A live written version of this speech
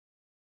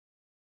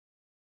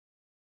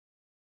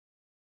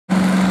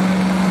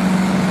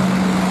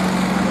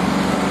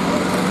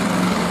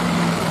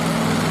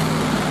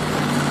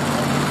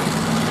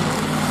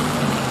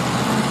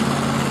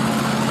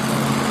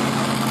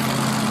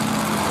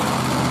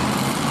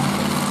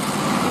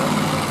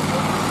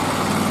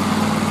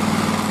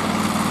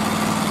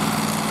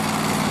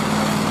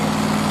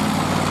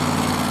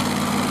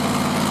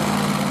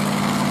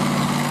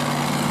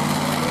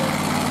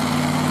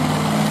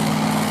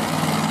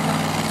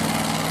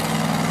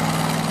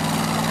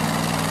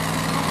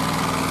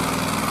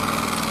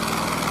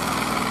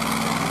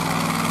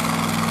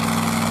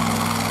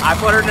I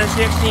put her in the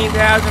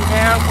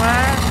 16,000-pound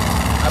class.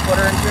 I put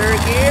her in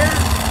third gear.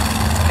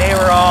 They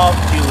were all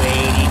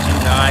 280,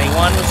 290.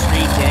 One was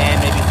 310,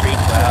 maybe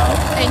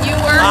 312. And you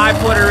were? I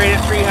put her in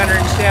at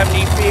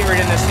 370 feet right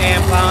in the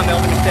sand plow. And the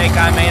only mistake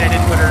I made, I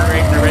didn't put her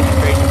right in the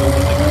registration book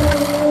with the girl.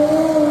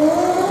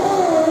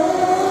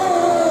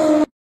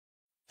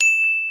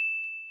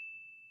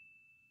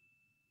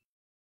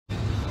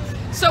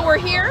 So we're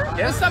here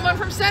Yeah. with someone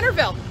from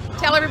Centerville.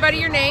 Tell everybody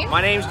your name. My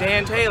name's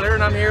Dan Taylor,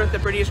 and I'm here with the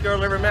prettiest girl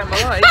I ever met in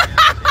my life.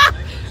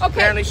 Okay.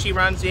 Apparently she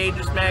runs the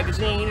Ageless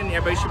magazine, and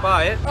everybody should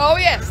buy it. Oh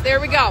yes, there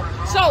we go.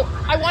 So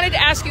I wanted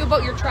to ask you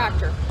about your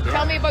tractor. Yeah.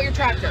 Tell me about your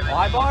tractor. Well,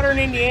 I bought her in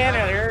Indiana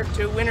there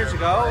 2 winters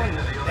ago,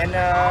 and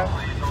I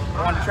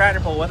wanted a tractor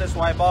pull with it,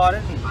 so I bought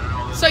it.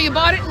 So you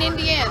bought it in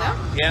Indiana.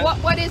 Yeah.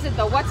 What is it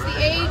though? What's the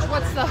age?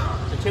 What's the?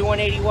 The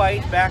 2180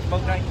 white, back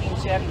about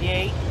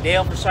 1978.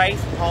 Dale Forsyth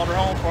hauled her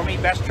home for me.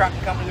 Best trucking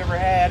company we've ever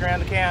had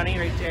around the county,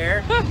 right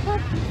there.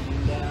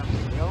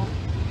 You know.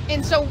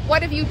 And so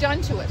what have you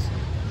done to it?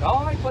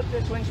 Oh, I put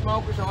the twin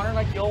smokers on her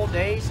like the old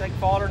days, like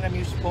Father and them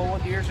used to pull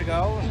with years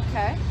ago. And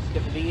Okay.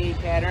 get the V8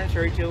 pattern,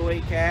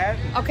 3208 cat.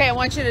 Okay, I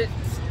want you to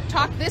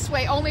talk this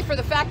way only for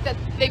the fact that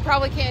they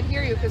probably can't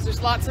hear you because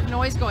there's lots of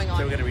noise going So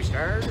we're on. gonna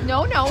restart.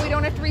 No, we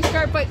don't have to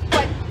restart, but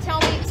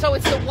tell me, so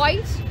it's the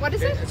white, what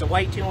is it? It's a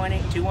white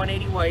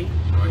 2180 white.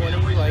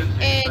 2180 white.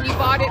 And you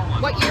bought it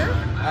what year?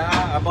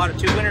 I bought it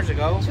 2 winters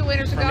ago. 2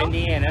 winters From ago?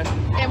 Indiana.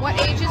 And what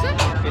age is it?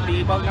 It'd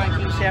be about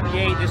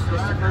 1978. This is the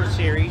first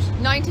series. First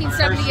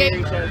 1978.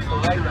 series has the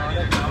white on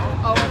it.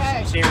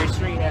 Okay. Series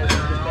 3 has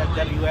just that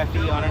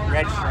WFE on it,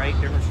 red stripe,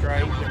 different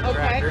stripe, different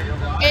Okay. tractor.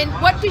 And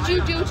what did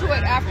you do to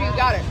it after you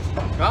got it?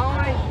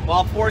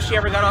 Well, before she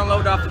ever got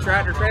unloaded off the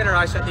tractor trailer,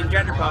 I set the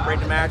injector pump right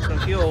to maximum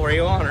fuel where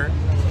you want her.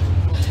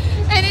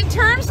 And in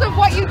terms of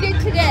what you did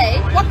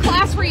today, what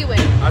class were you in?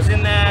 I was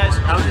in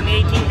the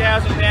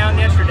 18,000 pound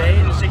yesterday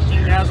and the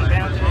 16,000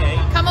 pound today.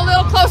 Come a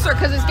little closer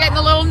because it's getting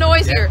a little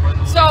noisier.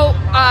 So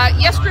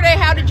yesterday,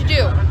 how did you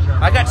do?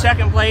 I got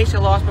second place. I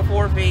lost by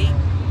 4 feet.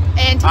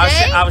 And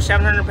today? I was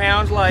 700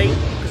 pounds light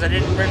because I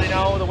didn't really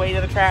know the weight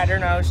of the tractor,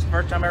 and that was the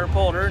first time I ever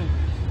pulled her. And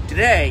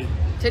today,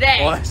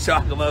 well, let's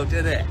talk about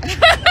today.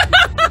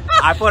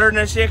 I put her in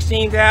the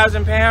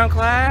 16,000 pound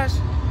class.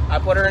 I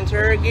put her in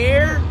third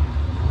gear.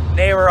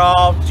 They were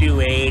all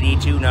 280,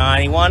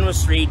 290. One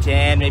was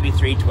 310, maybe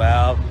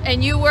 312.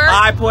 And you were?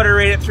 I put her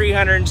in at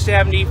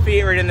 370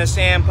 feet right in the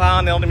sand pile,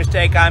 and the only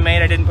mistake I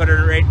made, I didn't put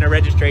her right in the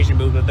registration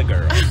booth with the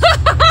girl.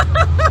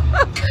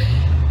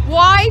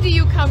 Why do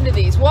you come to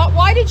these?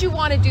 Why did you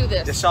want to do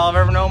this? That's all I've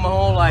ever known my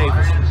whole life.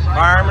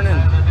 Farming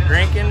and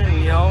drinking and,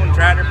 you know, and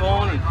tractor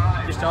pulling, and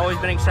just always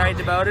been excited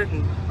about it,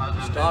 and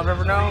just all I've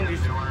ever known.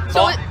 Just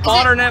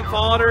father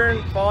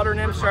and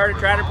them started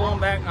tractor pulling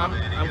back.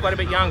 I'm quite a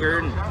bit younger,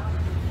 and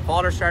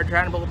father started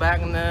tractor pulling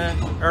back in the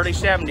early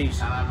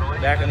 70s,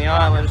 back on the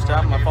island and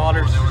stuff. My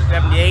father's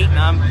 78 and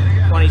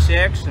I'm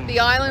 26. And the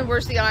island?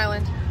 Where's the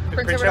island?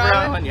 Prince Edward Edward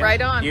Island? yeah.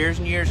 Right on. Years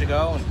and years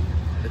ago. And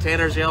the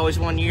Taylors, they always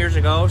won years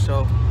ago,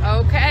 so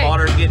okay.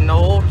 father's getting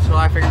old, so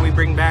I figured we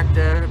bring back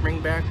the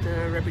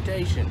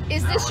reputation.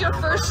 Is this your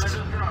first? This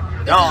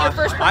No, is your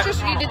first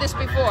purchase, or you did this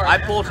before? I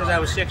pulled since I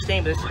was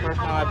 16, but this is the first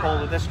time I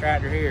pulled with this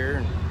tractor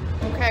here.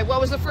 Okay.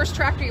 What was the first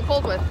tractor you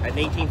pulled with? An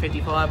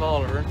 1855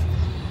 Oliver.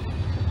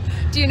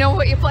 Do you know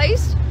what you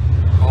placed?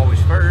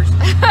 Always first.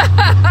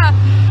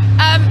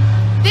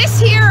 This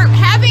here,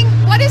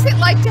 what is it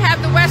like to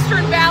have the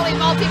Western Valley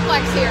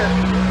Multiplex here?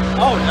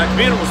 Oh, a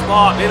beautiful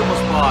spot, beautiful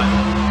spot.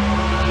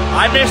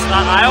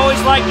 I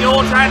always like the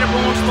old tractor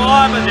pulling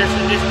spot, but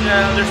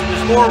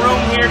there's more room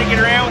here to get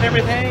around with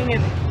everything,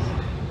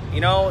 and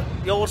you know,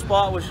 the old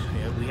spot was,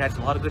 we had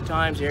a lot of good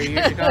times there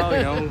years ago,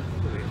 you know,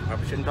 we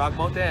probably shouldn't talk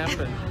about them,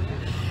 but we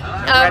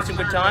had some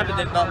good times, but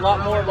there's a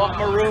lot more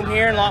room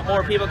here, and a lot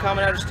more people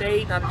coming out of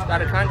state,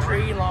 out of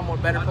country, and a lot more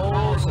better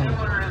pulls.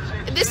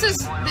 And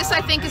this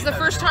I think is the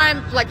first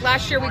time, like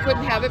last year we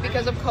couldn't have it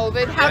because of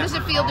COVID. How does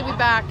it feel to be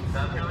back?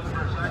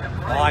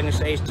 all I can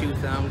say is 2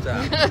 thumbs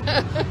up.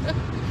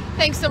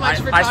 Thanks so much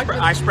for talking.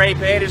 I spray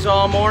potatoes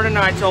all morning.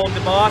 I told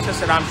the boss, I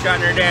said, I'm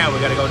shutting her down. We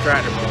got to go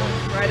tractor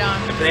pull. Right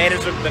on. The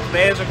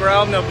potatoes are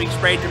grown. They'll be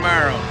sprayed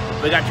tomorrow.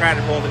 We got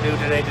tractor pull to do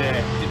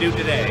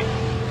today.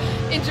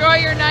 Enjoy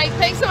your night.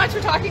 Thanks so much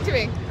for talking to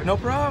me. No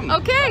problem.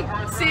 Okay.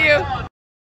 See you.